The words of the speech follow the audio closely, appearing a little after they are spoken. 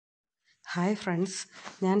Hi friends,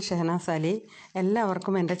 ഞാൻ ഷെഹനാസ് അലി.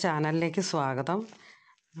 എല്ലാവർക്കും എൻ്റെ ചാനലിലേക്ക് സ്വാഗതം.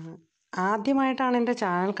 ആദ്യമായിട്ടാണ് എൻ്റെ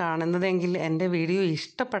ചാനൽ കാണുന്നതെങ്കിൽ എൻ്റെ വീഡിയോ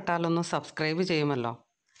ഇഷ്ടപ്പെട്ടാലൊന്ന് സബ്സ്ക്രൈബ് ചെയ്യുമല്ലോ.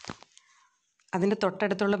 അതിൻ്റെ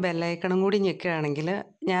തൊട്ടടുത്തുള്ള ബെല്ലൈക്കണും കൂടി ഞെക്കുകയാണെങ്കിൽ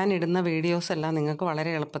ഞാനിടുന്ന വീഡിയോസ് എല്ലാം നിങ്ങൾക്ക്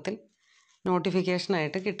വളരെ എളുപ്പത്തിൽ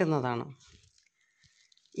നോട്ടിഫിക്കേഷനായിട്ട് കിട്ടുന്നതാണ്.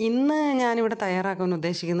 ഇന്ന് ഞാനിവിടെ തയ്യാറാക്കാൻ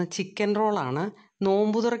ഉദ്ദേശിക്കുന്ന ചിക്കൻ റോളാണ്.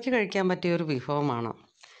 നോമ്പുതുറയ്ക്ക് കഴിക്കാൻ പറ്റിയ ഒരു വിഭവമാണ്.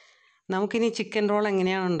 നമുക്കിനി ചിക്കൻ റോൾ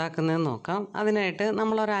എങ്ങനെയാണ് ഉണ്ടാക്കുന്നതെന്ന് നോക്കാം. അതിനായിട്ട്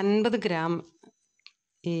നമ്മളൊരു 50 ഗ്രാം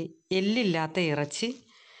ഈ എല്ലില്ലാത്ത ഇറച്ചി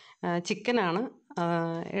ചിക്കനാണ്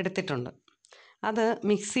എടുത്തിട്ടുണ്ട്. അത്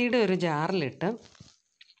മിക്സിയുടെ ഒരു ജാറിലിട്ട്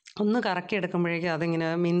ഒന്ന് കറക്കി എടുക്കുമ്പോഴേക്കും അതിങ്ങനെ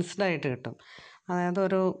മിൻസ്ഡായിട്ട് കിട്ടും. അതായത്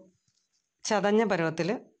ഒരു ചതഞ്ഞ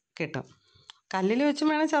പരുവത്തിൽ കിട്ടും. കല്ലിൽ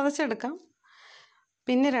വെച്ചും വേണം ചതച്ചെടുക്കാം.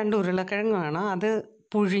 പിന്നെ 2 ഉരുളക്കിഴങ്ങ് വേണം. അത്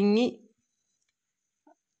പുഴുങ്ങി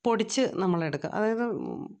പൊടിച്ച് നമ്മളെടുക്കുക. അതായത്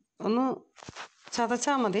ഒന്ന്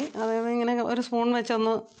ചതച്ചാൽ മതി. അതായത് ഇങ്ങനെ ഒരു സ്പൂൺ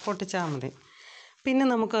വെച്ചൊന്ന് പൊട്ടിച്ചാൽ മതി. പിന്നെ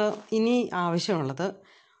നമുക്ക് ഇനി ആവശ്യമുള്ളത്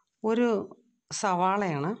ഒരു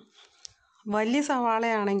സവാളയാണ്. വലിയ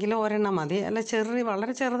സവാളയാണെങ്കിൽ ഒരെണ്ണം മതി. അല്ല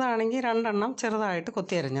വളരെ ചെറുതാണെങ്കിൽ 2 എണ്ണം ചെറുതായിട്ട്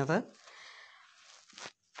കൊത്തിയരിഞ്ഞത്.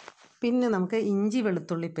 പിന്നെ നമുക്ക് ഇഞ്ചി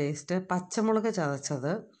വെളുത്തുള്ളി പേസ്റ്റ്, പച്ചമുളക്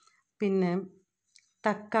ചതച്ചത്, പിന്നെ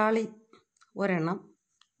തക്കാളി ഒരെണ്ണം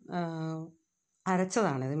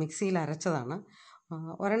അരച്ചതാണിത്, മിക്സിയിൽ അരച്ചതാണ്.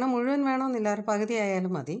 ഒരെണ്ണം മുഴുവൻ വേണമെന്നില്ല, ഒരു പകുതി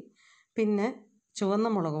ആയാലും മതി. പിന്നെ ചുവന്ന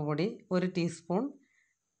മുളക് പൊടി 1 ടീസ്പൂൺ,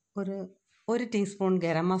 ഒരു ടീസ്പൂൺ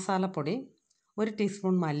ഗരം മസാലപ്പൊടി, 1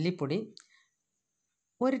 ടീസ്പൂൺ മല്ലിപ്പൊടി,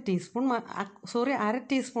 1 ടീസ്പൂൺ അര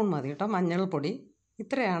ടീസ്പൂൺ മതി കേട്ടോ മഞ്ഞൾപ്പൊടി.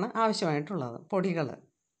 ഇത്രയാണ് ആവശ്യമായിട്ടുള്ളത് പൊടികൾ.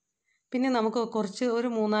 പിന്നെ നമുക്ക് കുറച്ച്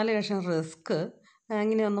ഒരു 3-4 കഷ്ണം റസ്ക്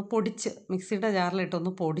ഇങ്ങനെ ഒന്ന് പൊടിച്ച് മിക്സിയുടെ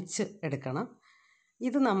ജാറിലിട്ടൊന്ന് പൊടിച്ച് എടുക്കണം.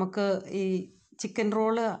 ഇത് നമുക്ക് ഈ ചിക്കൻ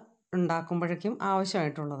റോള് ഉണ്ടാക്കുമ്പോഴേക്കും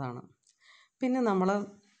ആവശ്യമായിട്ടുള്ളതാണ്. പിന്നെ നമ്മൾ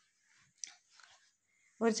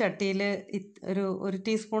ഒരു ചട്ടിയിൽ ഒരു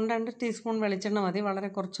ടീസ്പൂൺ 2 ടീസ്പൂൺ വെളിച്ചെണ്ണ മതി, വളരെ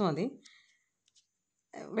കുറച്ച് മതി.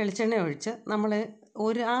 വെളിച്ചെണ്ണ ഒഴിച്ച് നമ്മൾ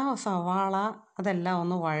ആ സവാള അതെല്ലാം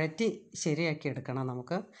ഒന്ന് വഴറ്റി ശരിയാക്കി എടുക്കണം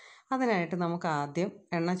നമുക്ക്. അതിനായിട്ട് നമുക്ക് ആദ്യം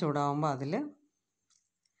എണ്ണ ചൂടാകുമ്പോൾ അതിൽ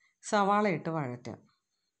സവാള ഇട്ട് വഴറ്റാം.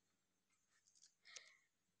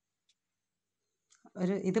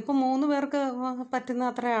 ഇതിപ്പോൾ 3 പേർക്ക് പറ്റുന്ന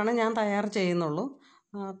അത്രയാണ് ഞാൻ തയ്യാർ ചെയ്യുന്നുള്ളൂ.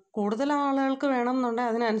 കൂടുതൽ ആളുകൾക്ക്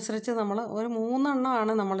വേണമെന്നുണ്ടെങ്കിൽ അതിനനുസരിച്ച് നമ്മൾ ഒരു 3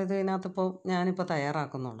 എണ്ണമാണ് ഇതിനകത്തിപ്പോൾ ഞാനിപ്പോൾ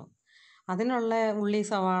തയ്യാറാക്കുന്നുള്ളൂ. അതിനുള്ള ഉള്ളി,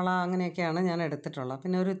 സവാള അങ്ങനെയൊക്കെയാണ് ഞാൻ എടുത്തിട്ടുള്ളത്.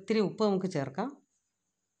 പിന്നെ ഒരു ഇത്തിരി ഉപ്പ് നമുക്ക് ചേർക്കാം.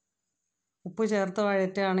 ഉപ്പ് ചേർത്ത്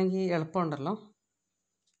വഴറ്റുകയാണെങ്കിൽ എളുപ്പമുണ്ടല്ലോ.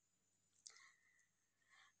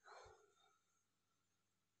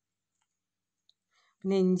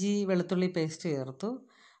 പിന്നെ ഇഞ്ചി വെളുത്തുള്ളി പേസ്റ്റ് ചേർത്തു.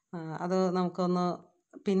 അത് നമുക്കൊന്ന്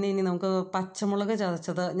പിന്നെ ഇനി നമുക്ക് പച്ചമുളക്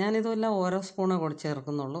ചതച്ചത്, ഞാനിതെല്ലാം ഓരോ സ്പൂണ് കൂടി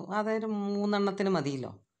ചേർക്കുന്നുള്ളൂ. അതൊരു 3 എണ്ണത്തിന്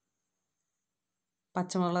മതിയല്ലോ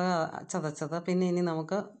പച്ചമുളക് ചതച്ചത്. പിന്നെ ഇനി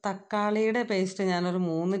നമുക്ക് തക്കാളിയുടെ പേസ്റ്റ് ഞാനൊരു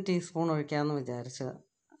 3 ടീസ്പൂൺ ഒഴിക്കാമെന്ന് വിചാരിച്ചത്.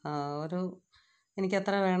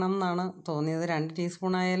 എനിക്കത്ര വേണം എന്നാണ് തോന്നിയത്. 2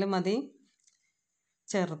 ടീസ്പൂൺ ആയാലും മതി.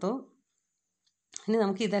 ചേർത്തു. ഇനി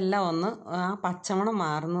നമുക്കിതെല്ലാം ഒന്ന് ആ പച്ചമണം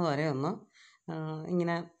മാറുന്നത് വരെ ഒന്ന്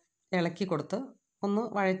ഇങ്ങനെ ഇളക്കി കൊടുത്ത് ഒന്ന്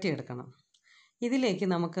വഴറ്റിയെടുക്കണം. ഇതിലേക്ക്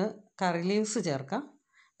നമുക്ക് കറി ലീവ്സ് ചേർക്കാം.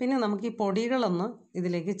 പിന്നെ നമുക്ക് ഈ പൊടികളൊന്ന്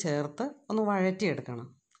ഇതിലേക്ക് ചേർത്ത് ഒന്ന് വഴറ്റിയെടുക്കണം.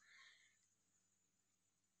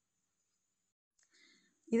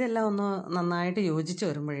 ഇതെല്ലാം ഒന്ന് നന്നായിട്ട് യോജിച്ച്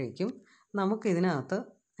വരുമ്പോഴേക്കും നമുക്കിതിനകത്ത്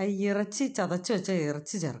ഇറച്ചി ചതച്ച് വെച്ച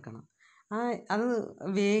ഇറച്ചി ചേർക്കണം. അത്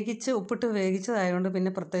ഉപ്പിട്ട് വേവിച്ചതായതുകൊണ്ട്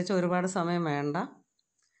പിന്നെ പ്രത്യേകിച്ച് ഒരുപാട് സമയം വേണ്ട.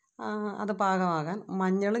 അത് പാകമാകാൻ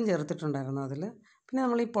മഞ്ഞളും ചേർത്തിട്ടുണ്ടായിരുന്നു അതിൽ. പിന്നെ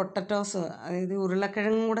നമ്മൾ ഈ പൊട്ടറ്റോസ്, അതായത്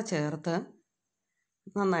ഉരുളക്കിഴങ്ങും കൂടെ ചേർത്ത്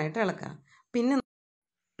നന്നായിട്ട് ഇളക്കാം.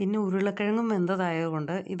 പിന്നെ ഉരുളക്കിഴങ്ങും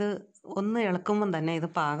വെന്തതായതുകൊണ്ട് ഇത് ഒന്ന് ഇളക്കുമ്പം തന്നെ ഇത്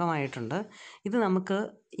പാകമായിട്ടുണ്ട്. ഇത് നമുക്ക്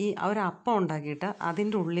ഒരു അപ്പം ഉണ്ടാക്കിയിട്ട്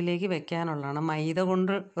അതിൻ്റെ ഉള്ളിലേക്ക് വെക്കാനുള്ളതാണ്. മൈദ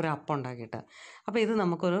കൊണ്ട് ഒരു അപ്പം ഉണ്ടാക്കിയിട്ട്. അപ്പോൾ ഇത്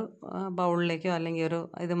നമുക്കൊരു ബൗളിലേക്കോ അല്ലെങ്കിൽ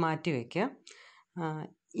ഇത് മാറ്റി വയ്ക്കുക.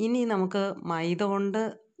 ഇനി നമുക്ക് മൈദ കൊണ്ട്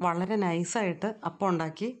വളരെ നൈസായിട്ട് അപ്പം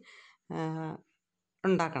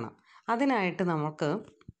ഉണ്ടാക്കണം. അതിനായിട്ട് നമുക്ക്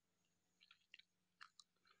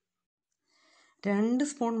 2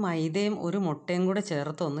 സ്പൂൺ മൈദയും 1 മുട്ടയും കൂടെ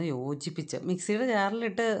ചേർത്ത് ഒന്ന് യോജിപ്പിച്ച് മിക്സിയുടെ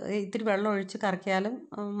ജാറിലിട്ട് ഇത്തിരി വെള്ളം ഒഴിച്ച് കറക്കിയാലും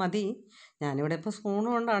മതി. ഞാനിവിടെ ഇപ്പോൾ സ്പൂൺ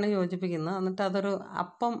കൊണ്ടാണ് യോജിപ്പിക്കുന്നത്. എന്നിട്ട് അതൊരു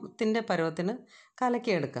അപ്പത്തിൻ്റെ പരുവത്തിന്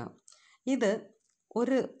കലക്കിയെടുക്കാം. ഇത്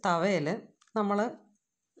ഒരു തവയിൽ നമ്മൾ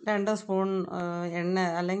 2 സ്പൂൺ എണ്ണ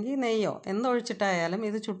അല്ലെങ്കിൽ നെയ്യോ എന്തൊഴിച്ചിട്ടായാലും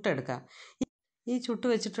ഇത് ചുട്ടെടുക്കാം. ഈ ചുട്ട്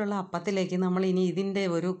വെച്ചിട്ടുള്ള അപ്പത്തിലേക്ക് നമ്മൾ ഇനി ഇതിൻ്റെ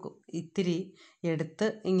ഇത്തിരി എടുത്ത്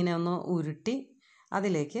ഇങ്ങനെ ഒന്ന് ഉരുട്ടി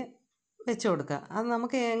അതിലേക്ക് വെച്ച് കൊടുക്കുക. അത്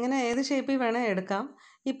നമുക്ക് ഏത് ഷേപ്പിൽ വേണേൽ എടുക്കാം.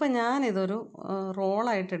 ഇപ്പം ഞാനിതൊരു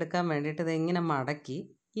റോളായിട്ട് എടുക്കാൻ വേണ്ടിയിട്ട് ഇങ്ങനെ മടക്കി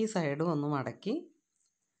ഈ സൈഡും ഒന്ന് മടക്കി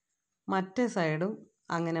മറ്റേ സൈഡും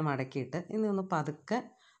അങ്ങനെ മടക്കിയിട്ട് ഇനി ഒന്ന് പതുക്കെ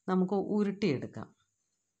നമുക്ക് ഉരുട്ടിയെടുക്കാം.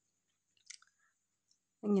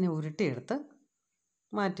 ഇങ്ങനെ ഉരുട്ടിയെടുത്ത്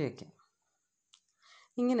മാറ്റി വയ്ക്കാം.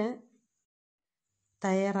 ഇങ്ങനെ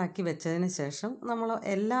തയ്യാറാക്കി വെച്ചതിന് ശേഷം നമ്മൾ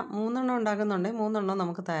എല്ലാം 3 ഉണ്ടാക്കുന്നുണ്ടെങ്കിൽ 3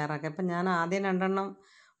 നമുക്ക് തയ്യാറാക്കാം. ഇപ്പം ഞാൻ ആദ്യം 2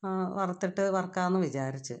 വറുത്തിട്ട് വറുക്കാമെന്ന്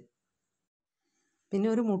വിചാരിച്ച്. പിന്നെ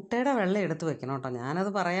ഒരു മുട്ടയുടെ വെള്ള എടുത്ത് വെക്കണം കേട്ടോ. ഞാനത്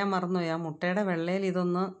പറയാൻ മറന്നുപോയി. ആ മുട്ടയുടെ വെള്ളയിൽ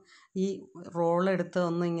ഇതൊന്ന് ഈ റോളെടുത്ത്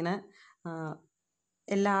ഒന്ന് ഇങ്ങനെ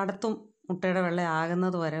എല്ലായിടത്തും മുട്ടയുടെ വെള്ള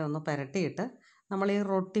ആകുന്നത് വരെ ഒന്ന് പുരട്ടിയിട്ട് നമ്മൾ ഈ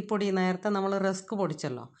റൊട്ടിപ്പൊടി നേരത്തെ നമ്മൾ റസ്ക്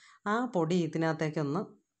പൊടിച്ചല്ലോ, ആ പൊടി ഇതിനകത്തേക്കൊന്ന്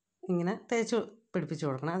ഇങ്ങനെ തേച്ച് പിടിപ്പിച്ച്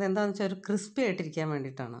കൊടുക്കണം. അതെന്താണെന്ന് വെച്ചാൽ ഒരു ക്രിസ്പി ആയിട്ടിരിക്കാൻ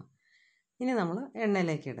വേണ്ടിയിട്ടാണ്. ഇനി നമ്മൾ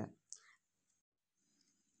എണ്ണയിലേക്ക് ഇടുക.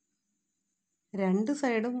 2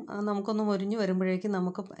 സൈഡും നമുക്കൊന്ന് മൊരിഞ്ഞ് വരുമ്പോഴേക്കും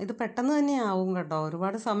നമുക്ക് ഇത് പെട്ടെന്ന് തന്നെ ആവും കേട്ടോ.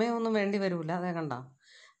 ഒരുപാട് സമയമൊന്നും വേണ്ടി വരില്ല. അതേ കണ്ടോ,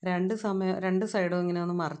 2 സൈഡും ഇങ്ങനെ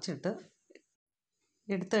ഒന്ന് മറിച്ചിട്ട്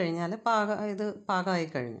എടുത്തു കഴിഞ്ഞാൽ ഇത് പാകമായി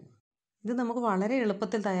കഴിഞ്ഞു. ഇത് നമുക്ക് വളരെ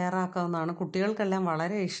എളുപ്പത്തിൽ തയ്യാറാക്കാവുന്നതാണ്. കുട്ടികൾക്കെല്ലാം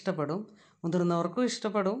വളരെ ഇഷ്ടപ്പെടും, മുതിർന്നവർക്കും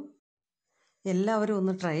ഇഷ്ടപ്പെടും. എല്ലാവരും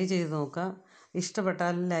ഒന്ന് ട്രൈ ചെയ്ത് നോക്കുക.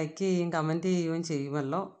 ഇഷ്ടപ്പെട്ടാൽ ലൈക്ക് ചെയ്യുകയും കമൻറ്റ് ചെയ്യുകയും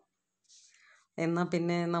ചെയ്യുമല്ലോ. എന്നാൽ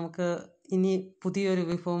പിന്നെ നമുക്ക് ഇനി പുതിയൊരു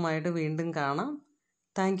വിഭവമായിട്ട് വീണ്ടും കാണാം.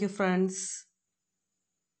 Thank you friends.